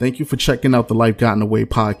Thank you for checking out the Life Gotten Away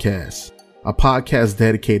podcast, a podcast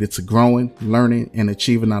dedicated to growing, learning, and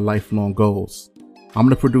achieving our lifelong goals. I'm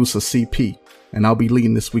the producer, CP, and I'll be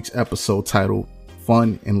leading this week's episode titled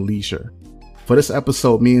Fun and Leisure. For this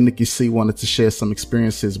episode, me and Nikki C wanted to share some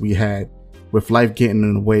experiences we had with life getting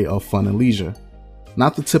in the way of fun and leisure.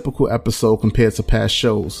 Not the typical episode compared to past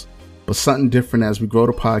shows, but something different as we grow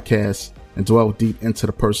the podcast and dwell deep into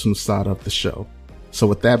the personal side of the show. So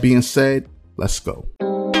with that being said, let's go.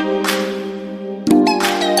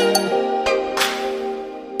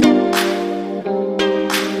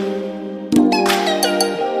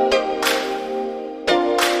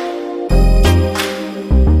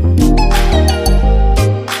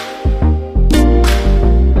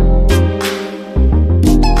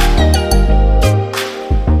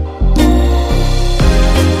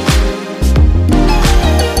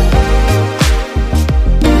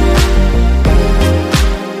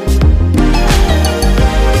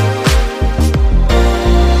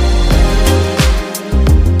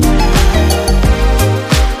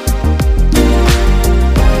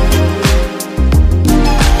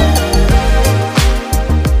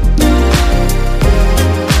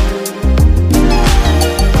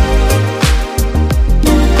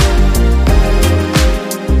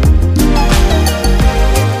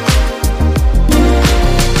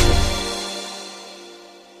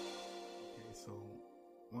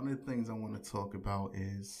 Talk about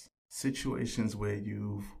is situations where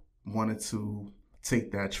you've wanted to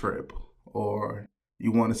take that trip or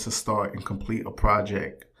you wanted to start and complete a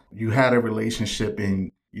project. You had a relationship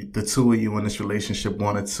and the two of you in this relationship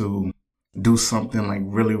wanted to do something like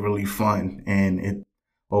really, really fun. And it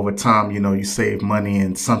over time, you save money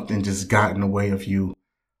and something just got in the way of you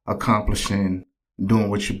accomplishing, doing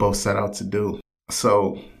what you both set out to do.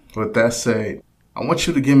 So with that said, I want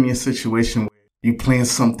you to give me a situation you plan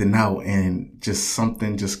something out and just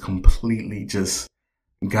something just completely just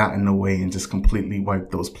got in the way and just completely wiped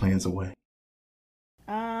those plans away.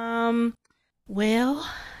 Well,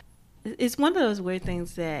 it's one of those weird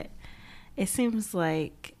things that it seems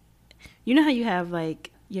like, you know how you have like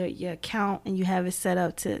your account and you have it set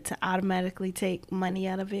up to automatically take money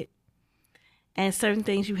out of it, and certain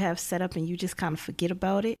things you have set up and you just kind of forget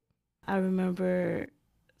about it. I remember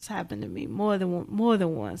it's happened to me more than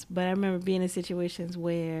once, but I remember being in situations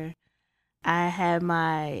where I had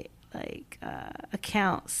my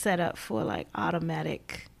account set up for like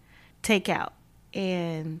automatic takeout,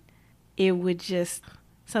 and it would just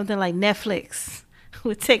something like Netflix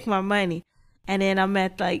would take my money, and then I'm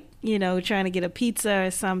at trying to get a pizza or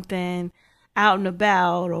something out and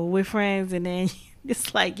about or with friends, and then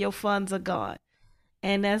it's like your funds are gone,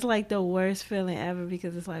 and that's like the worst feeling ever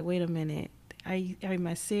because it's like, wait a minute. I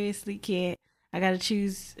seriously can't. I got to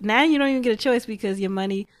choose. Now you don't even get a choice because your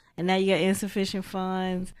money, and now you got insufficient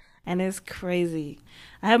funds, and it's crazy.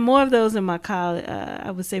 I had more of those in my college,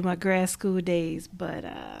 I would say my grad school days, but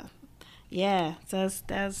yeah, so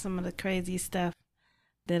that's some of the crazy stuff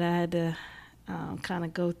that I had to kind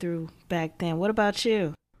of go through back then. What about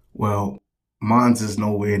you? Well, mine's is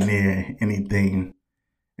nowhere near anything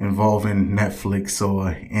involving Netflix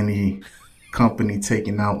or any company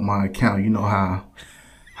taking out my account. You know how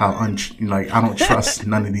I don't trust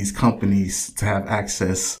none of these companies to have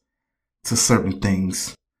access to certain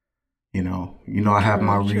things. I have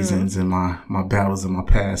my reasons and my battles in my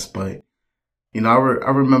past, but I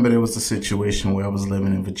remember there was a situation where I was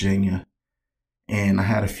living in Virginia and I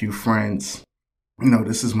had a few friends.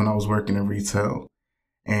 This is when I was working in retail,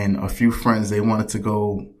 and a few friends, they wanted to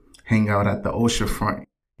go hang out at the oceanfront,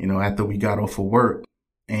 after we got off of work.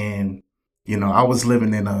 And I was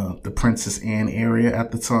living in the Princess Anne area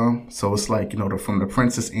at the time. So it's like, from the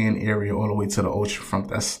Princess Anne area all the way to the oceanfront,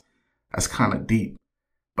 that's kind of deep.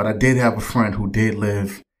 But I did have a friend who did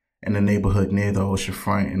live in the neighborhood near the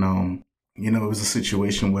oceanfront. And, it was a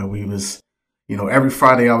situation where we was, every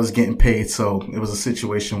Friday I was getting paid. So it was a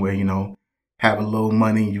situation where, have a little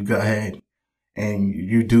money, you go ahead and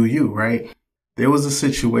you do you, right? There was a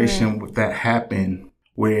situation that happened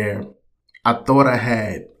where I thought I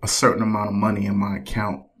had a certain amount of money in my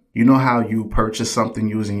account. You know how you purchase something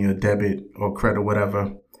using your debit or credit,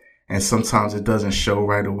 whatever, and sometimes it doesn't show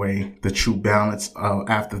right away the true balance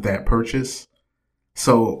after that purchase.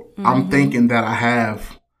 So I'm thinking that I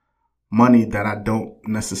have money that I don't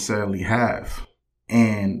necessarily have.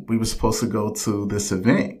 And we were supposed to go to this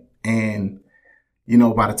event. And,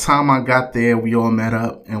 by the time I got there, we all met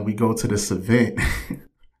up and we go to this event.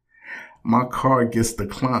 My card gets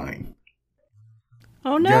declined.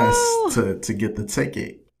 Oh no! Yes, to get the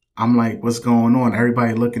ticket. I'm like, what's going on?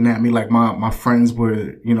 Everybody looking at me like my friends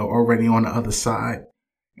were, already on the other side.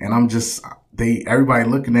 And I'm just, everybody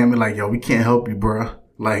looking at me like, yo, we can't help you, bruh.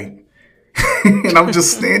 Like, and I'm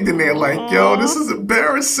just standing there like, yo, this is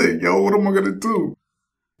embarrassing. Yo, what am I gonna do?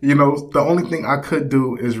 You know, the only thing I could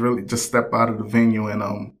do is really just step out of the venue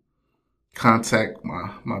and contact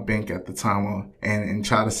my bank at the time and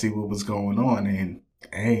try to see what was going on. And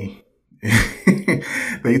hey,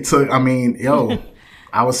 they took. I mean, yo,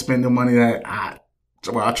 I was spending money that I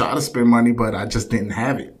tried to spend money, but I just didn't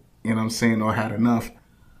have it. You know what I'm saying? Or had enough.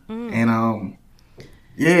 And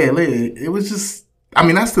yeah, it was just. I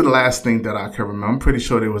mean, that's the last thing that I can remember. I'm pretty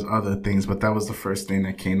sure there was other things, but that was the first thing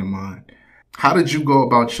that came to mind. How did you go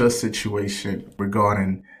about your situation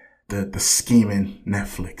regarding the scheming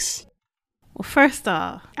Netflix? Well, first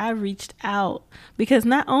off, I reached out because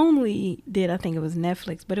not only did I think it was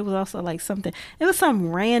Netflix, but it was also like something, it was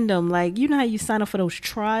something random. Like, you know how you sign up for those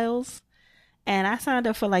trials? And I signed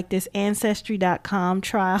up for like this Ancestry.com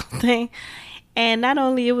trial thing. And not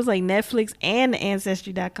only it was like Netflix and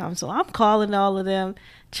Ancestry.com. So I'm calling all of them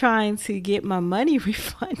trying to get my money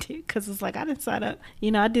refunded because it's like I didn't sign up.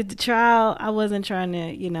 You know, I did the trial. I wasn't trying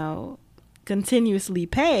to, you know, continuously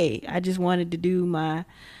pay. I just wanted to do my,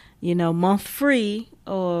 you know, month free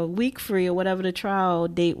or week free or whatever the trial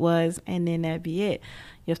date was. And then that'd be it.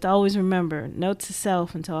 You have to always remember, note to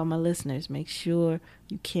self and to all my listeners, make sure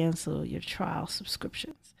you cancel your trial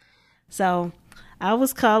subscriptions. So I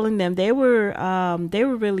was calling them. They were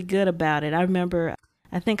really good about it. I remember,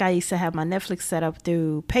 I think I used to have my Netflix set up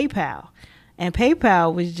through PayPal, and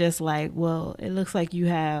PayPal was just like, well, it looks like you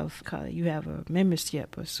have a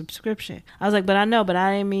membership or subscription. I was like, but I know, but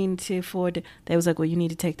I didn't mean to afford it. They was like, well, you need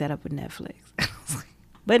to take that up with Netflix.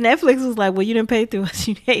 But Netflix was like, well, you didn't pay through us.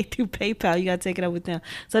 You paid through PayPal. You got to take it up with them.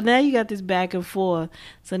 So now you got this back and forth.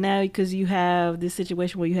 So now because you have this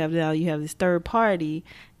situation where you have this third party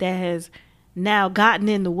that has now gotten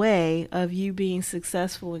in the way of you being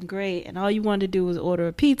successful and great, and all you want to do is order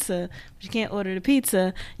a pizza, but you can't order the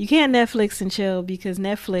pizza. You can't Netflix and chill because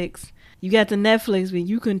Netflix, you got the Netflix where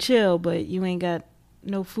you can chill, but you ain't got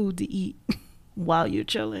no food to eat while you're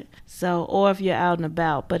chilling. So, or if you're out and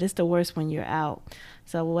about, but it's the worst when you're out.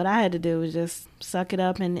 So what I had to do was just suck it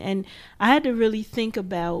up, and I had to really think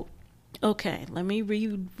about, okay, let me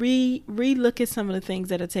re-look at some of the things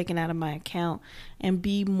that are taken out of my account and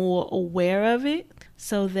be more aware of it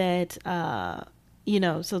so that, you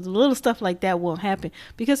know, so the little stuff like that won't happen.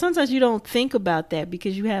 Because sometimes you don't think about that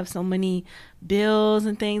because you have so many bills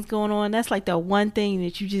and things going on. That's like the one thing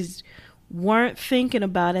that you just weren't thinking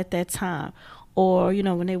about at that time. Or, you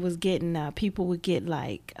know, when they was getting, people would get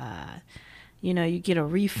like, you know, you get a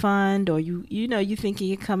refund, or you know, you thinking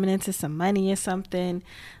you're coming into some money or something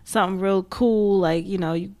real cool. Like, you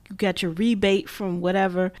know, you got your rebate from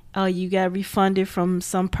whatever, you got refunded from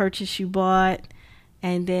some purchase you bought,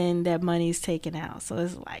 and then that money is taken out. So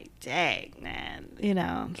it's like, dang, man, you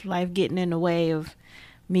know, life getting in the way of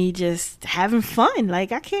me just having fun.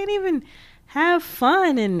 Like, I can't even have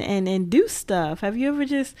fun and do stuff. Have you ever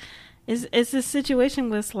just, it's a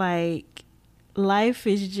situation where it's like life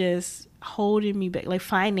is just holding me back, like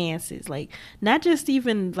finances, like not just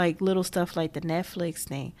even like little stuff like the Netflix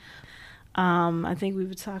thing. I think we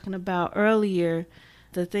were talking about earlier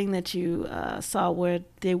the thing that you saw where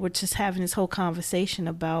they were just having this whole conversation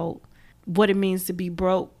about what it means to be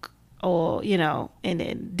broke, or, you know,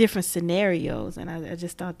 in different scenarios. And I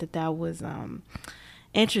just thought that was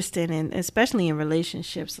interesting, and especially in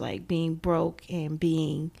relationships, like being broke and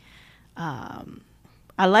being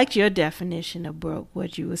I liked your definition of broke,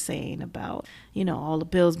 what you were saying about, you know, all the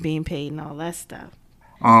bills being paid and all that stuff.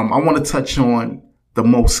 I want to touch on the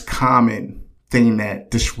most common thing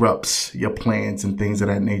that disrupts your plans and things of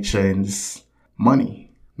that nature, and it's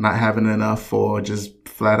money, not having enough, or just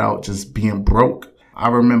flat out just being broke. I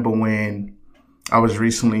remember when I was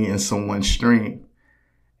recently in someone's stream,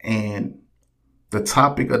 and the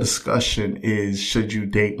topic of discussion is, should you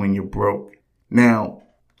date when you're broke? Now,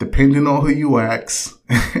 depending on who you ask,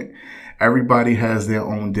 everybody has their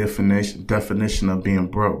own definition of being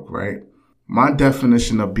broke, right? My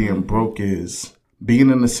definition of being broke is being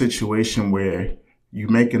in a situation where you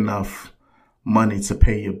make enough money to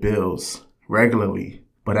pay your bills regularly,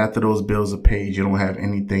 but after those bills are paid, you don't have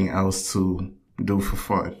anything else to do for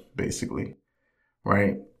fun, basically,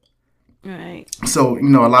 right? Right. So, you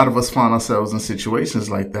know, a lot of us find ourselves in situations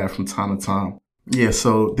like that from time to time. Yeah,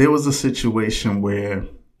 so there was a situation where,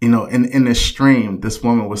 you know, in this stream, this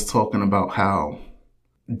woman was talking about how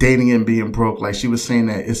dating and being broke, like she was saying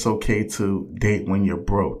that it's okay to date when you're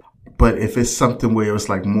broke. But if it's something where it's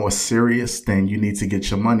like more serious, then you need to get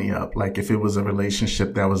your money up. Like if it was a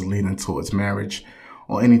relationship that was leading towards marriage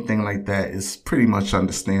or anything like that, it's pretty much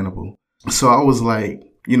understandable. So I was like,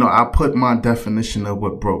 I put my definition of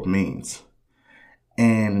what broke means.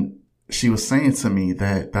 And she was saying to me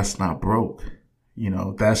that that's not broke.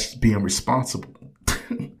 That's being responsible.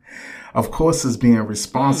 Of course, it's being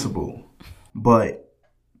responsible. But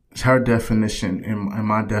her definition and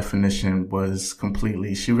my definition was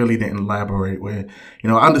completely, she really didn't elaborate where, I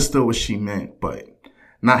understood what she meant, but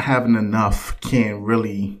not having enough can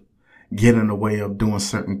really get in the way of doing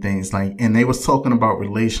certain things. Like, and they was talking about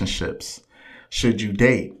relationships. Should you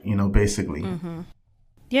date, basically. Mm-hmm.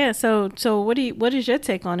 Yeah. So what is your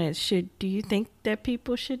take on it? Do you think that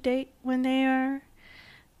people should date when they are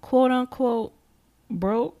quote unquote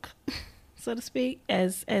broke, so to speak?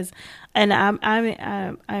 And I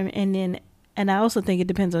also think it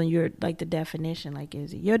depends on your, like, the definition. Like,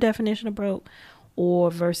 is it your definition of broke or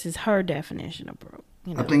versus her definition of broke?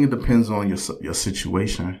 I think it depends on your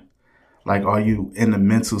situation. Like, are you in the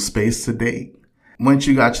mental space to date? Once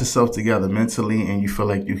you got yourself together mentally and you feel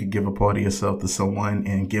like you could give a part of yourself to someone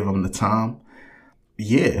and give them the time,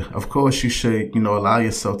 yeah, of course you should, allow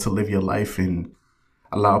yourself to live your life and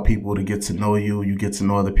allow people to get to know you. You get to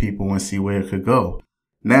know other people and see where it could go.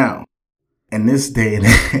 Now, in this day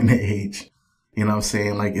and age, you know what I'm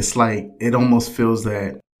saying? Like, it's like, it almost feels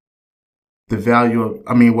that the value of,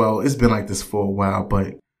 it's been like this for a while,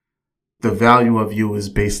 but the value of you is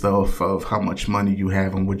based off of how much money you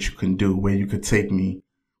have and what you can do, where you could take me,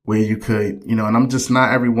 where you could, and I'm just,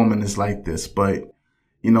 not every woman is like this, but,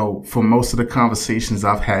 for most of the conversations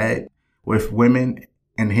I've had with women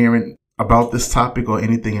and hearing about this topic or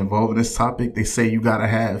anything involving this topic, they say you gotta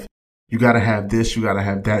have this, you gotta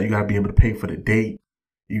have that, you gotta be able to pay for the date,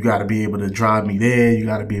 you gotta be able to drive me there, you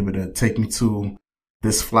gotta be able to take me to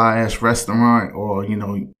this fly ass restaurant, or,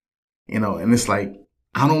 and it's like,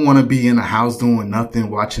 I don't want to be in a house doing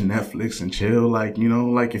nothing, watching Netflix and chill. Like,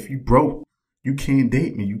 like, if you broke, you can't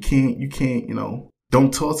date me. You can't,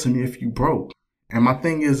 don't talk to me if you broke. And my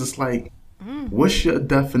thing is, it's like, what's your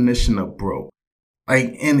definition of broke?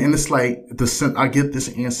 Like, and it's like, I get this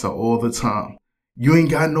answer all the time. You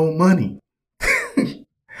ain't got no money.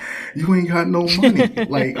 You ain't got no money.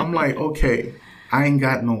 Like, I'm like, okay, I ain't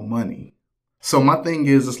got no money. So my thing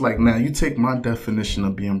is, it's like, now you take my definition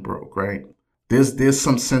of being broke, right? There's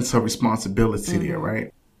some sense of responsibility there,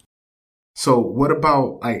 right? So what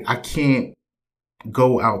about, like, I can't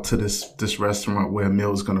go out to this restaurant where a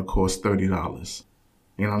meal is going to cost $30.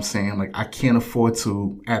 You know what I'm saying? Like, I can't afford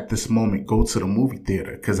to, at this moment, go to the movie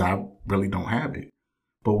theater because I really don't have it.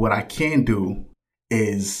 But what I can do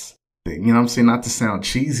is, what I'm saying, not to sound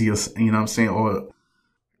cheesy, or, what I'm saying, or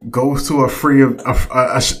go to a free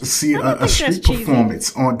see a street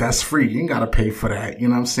performance on that's free. You ain't gotta pay for that. You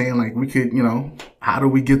know what I'm saying? Like, we could, how do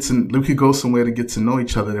we could go somewhere to get to know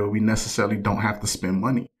each other that we necessarily don't have to spend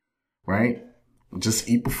money, right? Just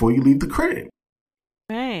eat before you leave the crib.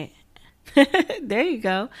 Right. There you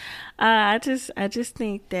go. I just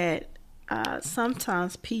think that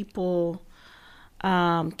sometimes people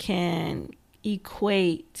can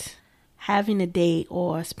equate having a date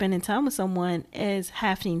or spending time with someone as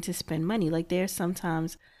having to spend money. Like, there's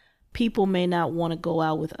sometimes people may not want to go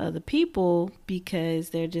out with other people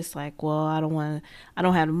because they're just like, well, I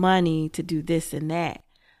don't have the money to do this and that.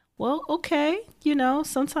 Well, okay,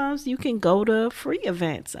 sometimes you can go to free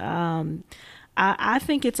events. I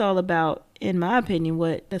think it's all about, in my opinion,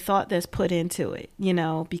 what the thought that's put into it,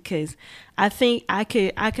 because I think I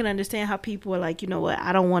can understand how people are like, what,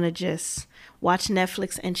 I don't want to just watch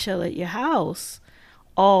Netflix and chill at your house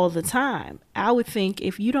all the time. I would think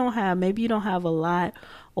if maybe you don't have a lot,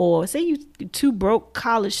 or say you two broke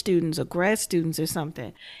college students or grad students or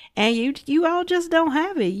something, and you all just don't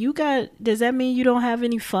have it. Does that mean you don't have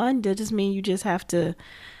any fun? Does this mean you just have to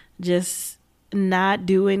just not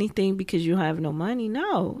do anything because you have no money?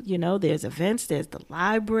 No, there's events, there's the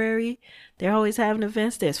library, they're always having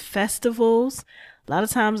events, there's festivals. A lot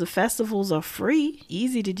of times the festivals are free,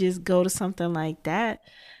 easy to just go to something like that,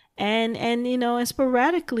 and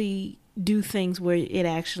sporadically do things where it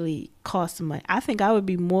actually costs money. I think I would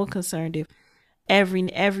be more concerned if every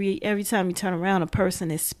time you turn around, a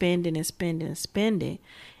person is spending and spending and spending.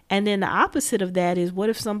 And then the opposite of that is, what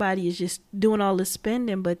if somebody is just doing all this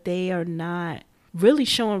spending, but they are not really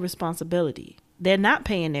showing responsibility? They're not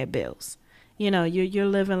paying their bills. You're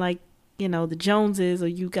living like, the Joneses, or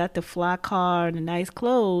you got the fly car and the nice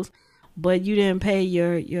clothes, but you didn't pay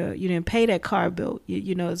you didn't pay that car bill.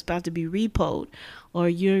 It's about to be repoed, or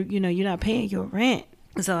you're not paying your rent.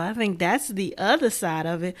 So I think that's the other side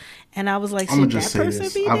of it. And I was like, I'm gonna just say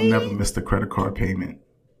this: I've never missed a credit card payment.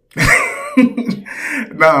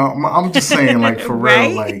 No, I'm just saying, like, for right?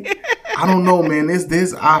 real, like, I don't know, man.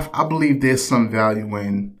 I believe there's some value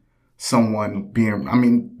in someone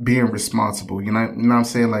being responsible. You know what I'm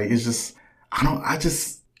saying? Like, it's just, I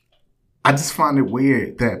just find it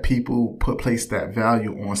weird that people place that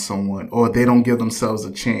value on someone, or they don't give themselves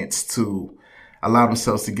a chance to allow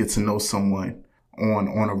themselves to get to know someone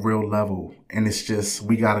on a real level. And it's just,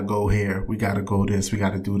 we gotta go here, we gotta go this, we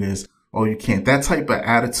gotta do this. Oh, you can't. That type of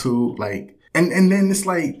attitude, like, and then it's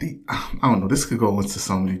like, I don't know, this could go into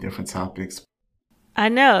so many different topics. I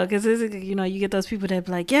know, because you get those people that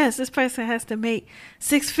be like, yes, this person has to make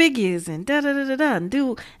 6 figures and da da da da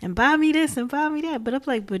da and buy me this and buy me that. But I'm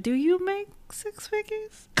like, but do you make 6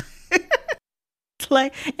 figures?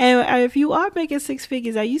 Like, and if you are making 6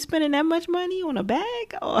 figures, are you spending that much money on a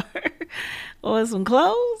bag or some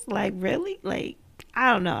clothes? Like, really? Like,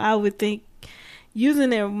 I don't know. I would think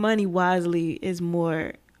using their money wisely is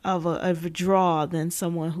more of a draw than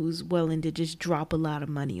someone who's willing to just drop a lot of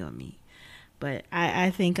money on me. But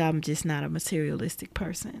I think I'm just not a materialistic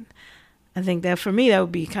person. I think that for me, that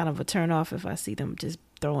would be kind of a turn off if I see them just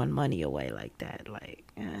throwing money away like that. Like,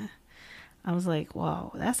 I was like,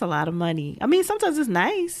 wow, that's a lot of money. I mean, sometimes it's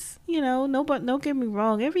nice, but don't get me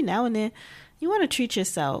wrong. Every now and then you want to treat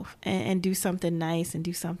yourself and do something nice and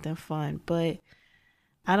do something fun. But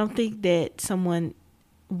I don't think that someone,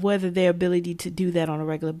 whether their ability to do that on a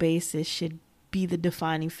regular basis, should be the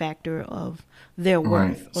defining factor of their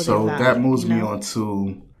worth. Right. Or So their value, that moves me on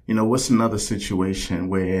to, what's another situation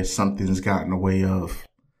where something's gotten in the way of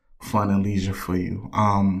fun and leisure for you?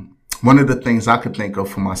 One of the things I could think of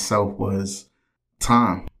for myself was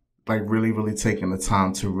time, like really, really taking the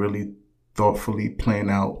time to really thoughtfully plan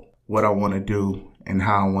out what I want to do and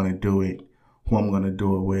how I want to do it, who I'm going to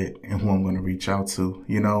do it with, and who I'm going to reach out to,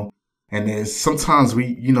 And there's sometimes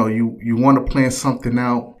you want to plan something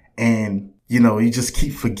out and you just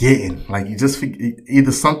keep forgetting. Like,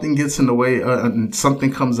 either something gets in the way,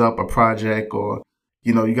 something comes up, a project, or,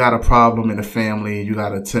 you got a problem in the family, you got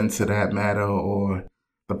to attend to that matter, or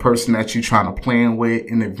the person that you're trying to plan with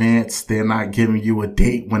in advance, they're not giving you a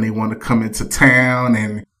date when they want to come into town,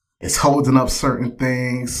 and it's holding up certain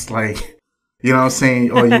things. Like, you know what I'm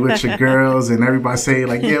saying? Or you with your girls and everybody say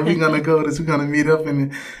like, yeah, we're going to go this, we're going to meet up.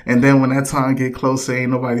 And then when that time get closer,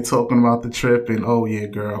 ain't nobody talking about the trip. And, oh yeah,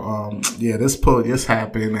 girl, this pull just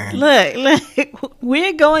happened. And look,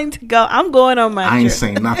 we're going to go. I'm going on my trip. I ain't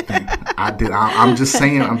saying nothing. I'm just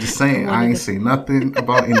saying, I ain't saying nothing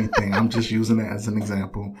about anything. I'm just using it as an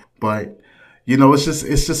example. But,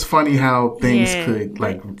 it's just funny how things could,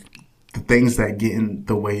 like, the things that get in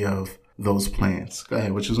the way of those plans. Go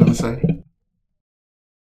ahead. What you was going to say?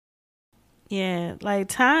 Yeah, like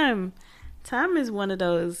time is one of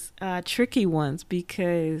those tricky ones,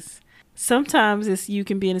 because sometimes you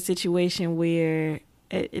can be in a situation where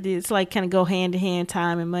it's like kind of go hand to hand,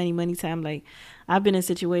 time and money, time. Like, I've been in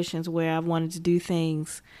situations where I've wanted to do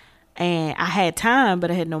things and I had time,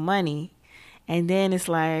 but I had no money. And then it's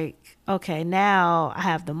like, okay, now I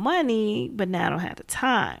have the money, but now I don't have the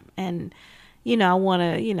time. And, I want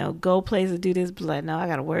to, go places, do this, but like, no, I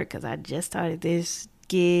got to work because I just started this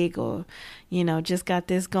gig, or just got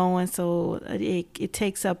this going, so it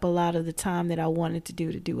takes up a lot of the time that I wanted to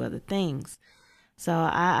do other things. So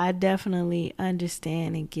I definitely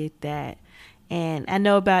understand and get that. And I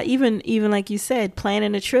know about even like you said,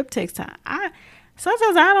 planning a trip takes time.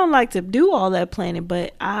 Sometimes I don't like to do all that planning,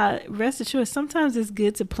 but I rest assured sometimes it's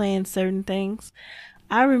good to plan certain things.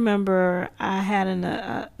 I remember I had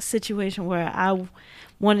a situation where I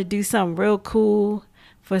wanted to do something real cool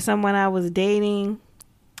for someone I was dating.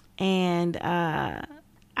 And I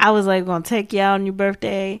was like, going to take you out on your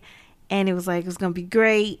birthday. And it was like, it was going to be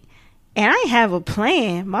great. And I didn't have a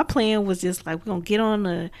plan. My plan was just like, we're going to get on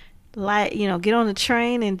the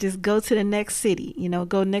train and just go to the next city.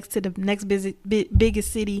 Go next to the next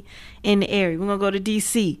biggest city in the area. We're going to go to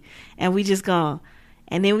D.C. And we just go.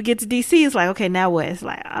 And then we get to D.C. It's like, okay, now what? It's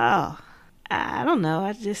like, oh, I don't know.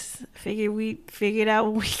 I just figured we figured out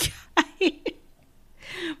when we got here.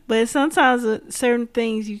 But sometimes certain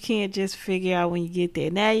things you can't just figure out when you get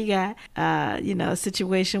there. Now you got, a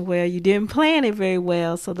situation where you didn't plan it very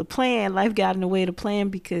well. So life got in the way of the plan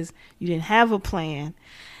because you didn't have a plan.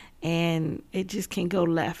 And it just can go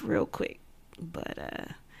left real quick. But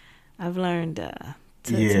I've learned to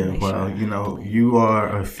make sure you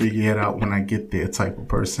are a figure it out when I get there type of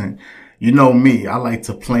person. You know me, I like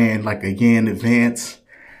to plan like a year in advance,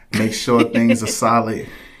 make sure things are solid.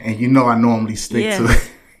 And I normally stick to it.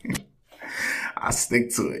 I stick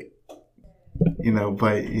to it.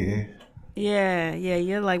 But yeah. Yeah,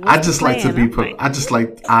 you're like, I just like to be,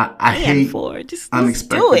 I hate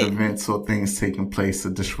unexpected events or things taking place to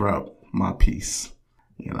disrupt my peace.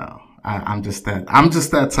 I'm just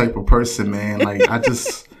that type of person, man. Like,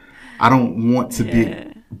 I don't want to be Yeah.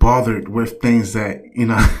 bothered with things that,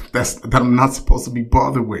 that I'm not supposed to be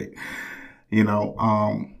bothered with.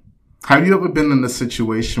 Have you ever been in a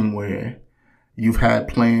situation where you've had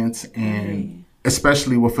plans, and Right.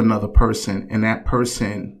 especially with another person, and that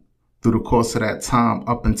person through the course of that time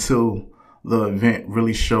up until the event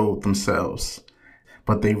really showed themselves,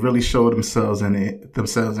 but they really showed themselves and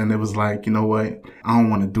it was like, you know what? I don't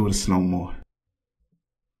want to do this no more.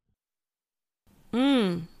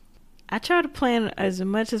 Mm. I try to plan as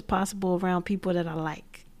much as possible around people that I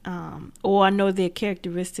like. Or I know their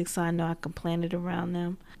characteristics, so I know I can plan it around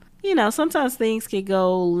them. Sometimes things could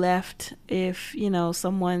go left if,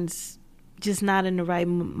 someone's just not in the right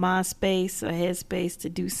mind space or headspace to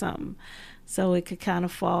do something. So it could kind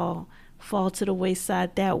of fall to the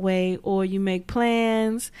wayside that way. Or you make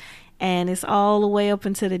plans and it's all the way up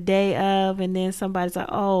until the day of, and then somebody's like,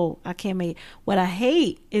 oh, I can't make it. What I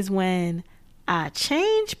hate is when I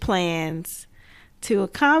change plans to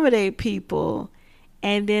accommodate people,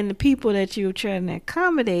 and then the people that you're trying to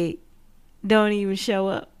accommodate don't even show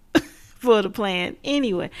up for the plan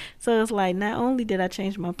anyway. So it's like, not only did I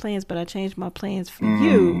change my plans, but I changed my plans for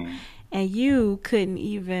you, Mm, and you couldn't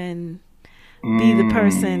even be the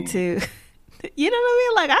person mm, to, you know what I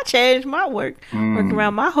mean? Like, I changed my work around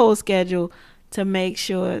mm. my whole schedule to make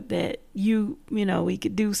sure that we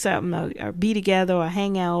could do something, or be together or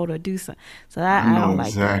hang out or do something. So I I know don't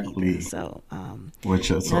like that either. exactly So, what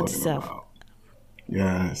you're not talking self. about.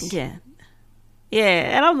 Yes. Yeah.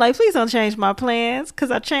 Yeah. And I'm like, please don't change my plans, because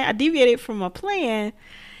I deviated from my plan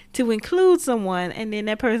to include someone, and then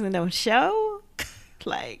that person don't show.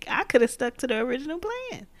 Like, I could have stuck to the original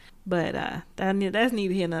plan. But that's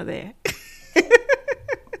neither here nor there.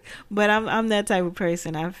 But I'm that type of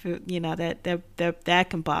person. I feel, that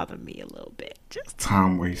can bother me a little bit. Just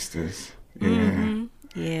Time wasters. Yeah. mm-hmm.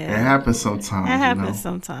 It Yeah. happens It sometimes, happens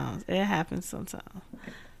sometimes. It happens sometimes.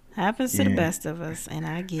 Happens to the Yeah. best of us, and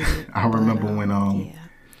I get it. I But remember when yeah.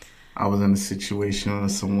 I was in a situation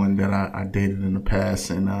with someone that I dated in the past,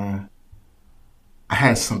 and I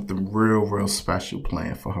had something real, real special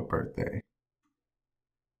planned for her birthday.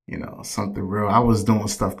 Something real. I was doing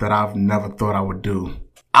stuff that I've never thought I would do.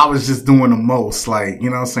 I was just doing the most, like,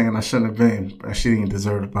 what I'm saying? I shouldn't have been. She didn't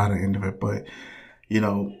deserve it by the end of it, but, you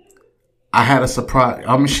know, I had a surprise.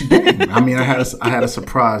 I mean, she didn't. I mean, Dang. I had a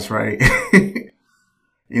surprise, right?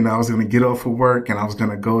 I was going to get off of work and I was going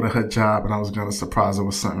to go to her job and I was going to surprise her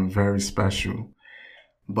with something very special.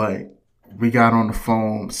 But we got on the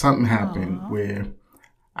phone. Something happened Aw. where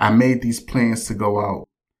I made these plans to go out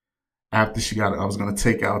after she got, I was going to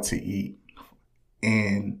take out to eat.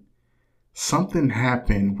 And something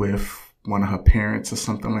happened with one of her parents or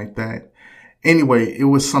something like that. Anyway, it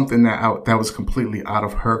was something that was completely out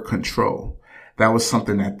of her control. That was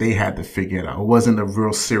something that they had to figure out. It wasn't a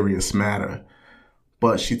real serious matter.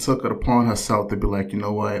 But she took it upon herself to be like, you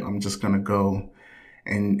know what, I'm just gonna go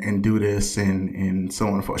and do this and so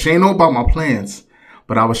on and so forth. She ain't know about my plans,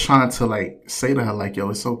 but I was trying to like say to her, like, yo,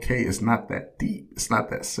 it's okay. It's not that deep. It's not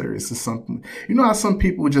that serious. It's something, how some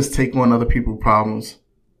people just take on other people's problems?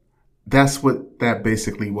 That's what that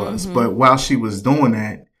basically was. Mm-hmm. But while she was doing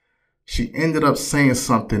that, she ended up saying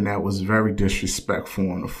something that was very disrespectful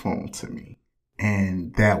on the phone to me.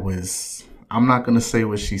 And that was, I'm not going to say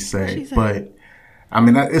what she What she said, say? but I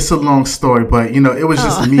mean, it's a long story, but it was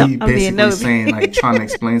just Oh, me I'm being basically nosy. saying, like, trying to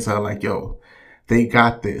explain to her, like, yo, they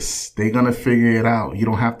got this. They're going to figure it out. You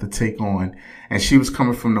don't have to take on. And she was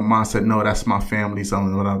coming from the mindset, no, that's my family,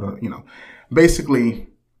 something, whatever, Basically,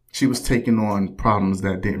 she was taking on problems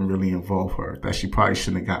that didn't really involve her, that she probably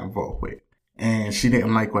shouldn't have got involved with. And she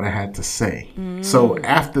didn't like what I had to say. So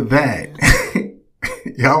after that,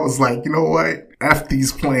 y'all was like, you know what? F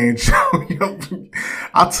these plans, yo.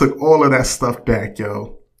 I took all of that stuff back,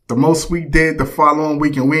 yo. The most we did the following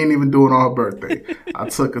week, and we ain't even do it on her birthday. I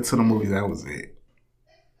took her to the movies. That was it.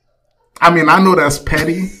 I mean, I know that's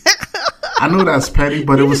petty.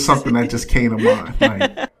 But it was something that just came to mind.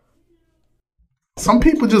 Like, some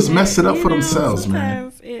people just mess it up for themselves,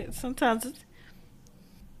 man. Sometimes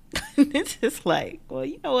it's just like, well,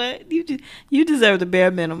 you know what? You deserve the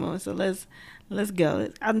bare minimum. So let's go.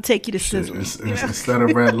 I'm gonna take you to Shit, Sizzling. instead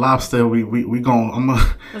of Red Lobster, we going.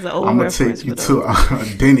 That's an old I'm gonna reference take you for to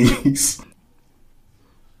those. Denny's.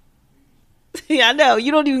 Yeah, I know.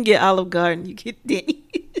 You don't even get Olive Garden. You get Denny's.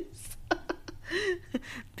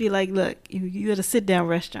 Be like, look, you at a sit down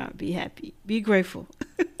restaurant. Be happy. Be grateful.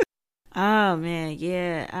 Oh man,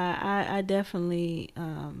 yeah. I definitely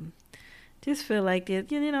just feel like it.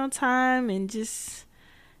 Time and just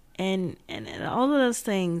and all of those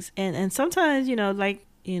things. And sometimes like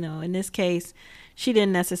in this case, she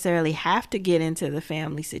didn't necessarily have to get into the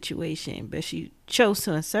family situation, but she chose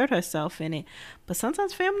to insert herself in it. But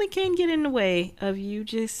sometimes family can get in the way of you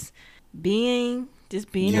being able to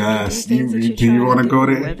do Yes. things that you're Do you trying want to to go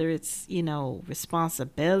do, there? whether it's,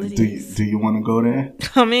 responsibilities. Do you want to go there?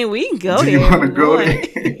 I mean, we can go Do there you if want to we go want.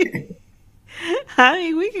 there? I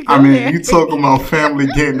mean, we could I go mean, there. you talking about family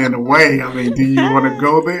getting in the way. I mean, do you want to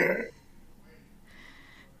go there?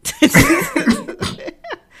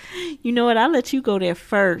 You know what? I'll let you go there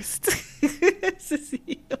first.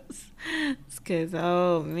 Because,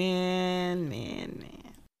 oh, man.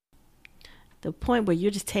 The point where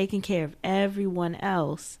you're just taking care of everyone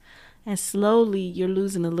else, and slowly you're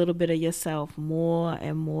losing a little bit of yourself more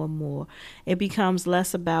and more and more. It becomes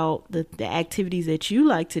less about the activities that you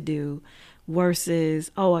like to do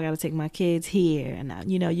versus, oh, I got to take my kids here.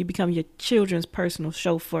 And, you become your children's personal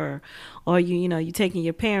chauffeur, or, you're taking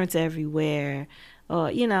your parents everywhere,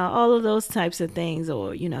 or, all of those types of things,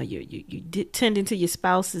 or, you tending to your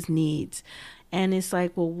spouse's needs. And it's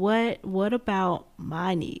like, well, what about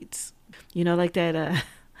my needs? Like that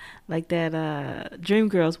Dream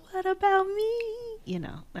Girls, what about me?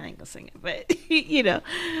 I ain't gonna sing it, but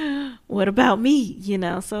what about me?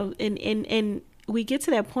 So and we get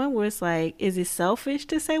to that point where it's like, is it selfish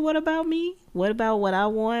to say what about me? What about what I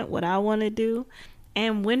want to do?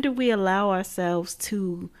 And when do we allow ourselves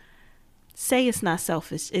to say it's not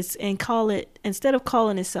selfish? Call it, instead of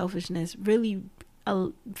calling it selfishness, really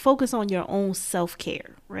focus on your own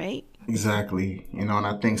self-care, right? Exactly. And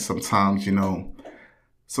I think sometimes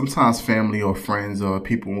family or friends or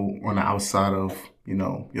people on the outside of,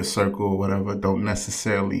 your circle or whatever don't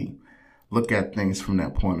necessarily look at things from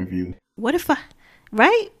that point of view. What if I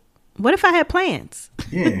had plans?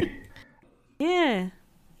 Yeah. Yeah.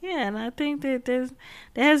 Yeah, and I think that there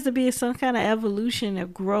has to be some kind of evolution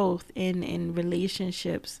of growth in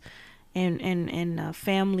relationships and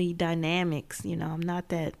family dynamics. I'm not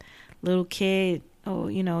that little kid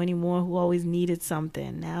anymore who always needed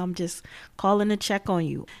something. Now I'm just calling to check on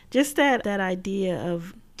you. Just that idea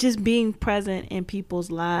of just being present in people's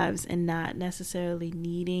lives and not necessarily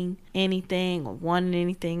needing anything or wanting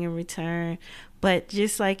anything in return. But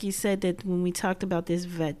just like you said, that when we talked about this,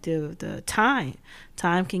 the time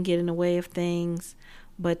can get in the way of things,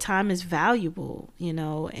 but time is valuable,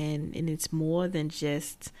 and it's more than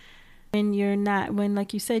just when,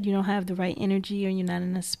 like you said, you don't have the right energy, or you're not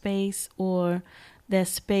in a space, or that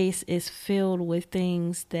space is filled with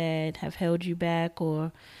things that have held you back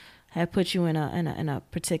or have put you in a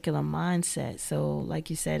particular mindset. So like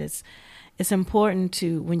you said, it's important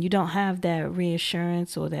to, when you don't have that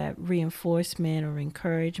reassurance or that reinforcement or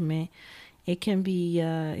encouragement, it can be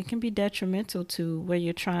detrimental to where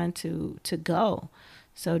you're trying to go.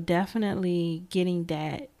 So definitely getting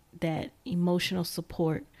that emotional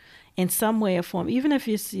support in some way or form, even if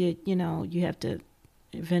you have to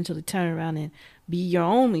eventually turn around and be your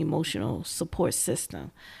own emotional support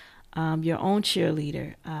system, your own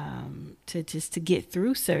cheerleader, to get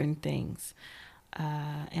through certain things,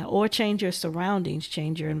 or change your surroundings,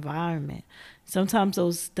 change your environment. Sometimes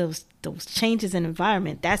those changes in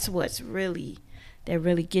environment, that's what's really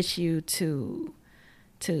gets you to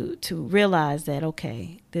realize that,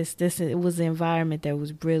 okay, it was the environment that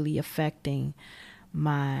was really affecting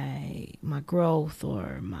my growth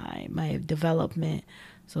or my development.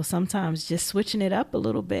 So sometimes just switching it up a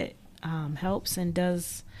little bit helps and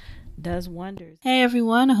does wonders. Hey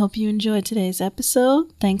everyone, I hope you enjoyed today's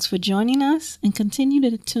episode. Thanks for joining us, and continue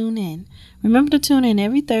to tune in. Remember to tune in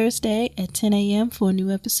every Thursday at 10 a.m. for a new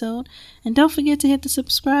episode, and don't forget to hit the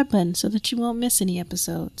subscribe button so that you won't miss any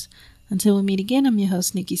episodes. Until we meet again, I'm your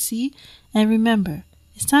host, Nikki C. And remember,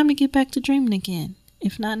 it's time to get back to dreaming again.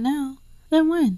 If not now, then when?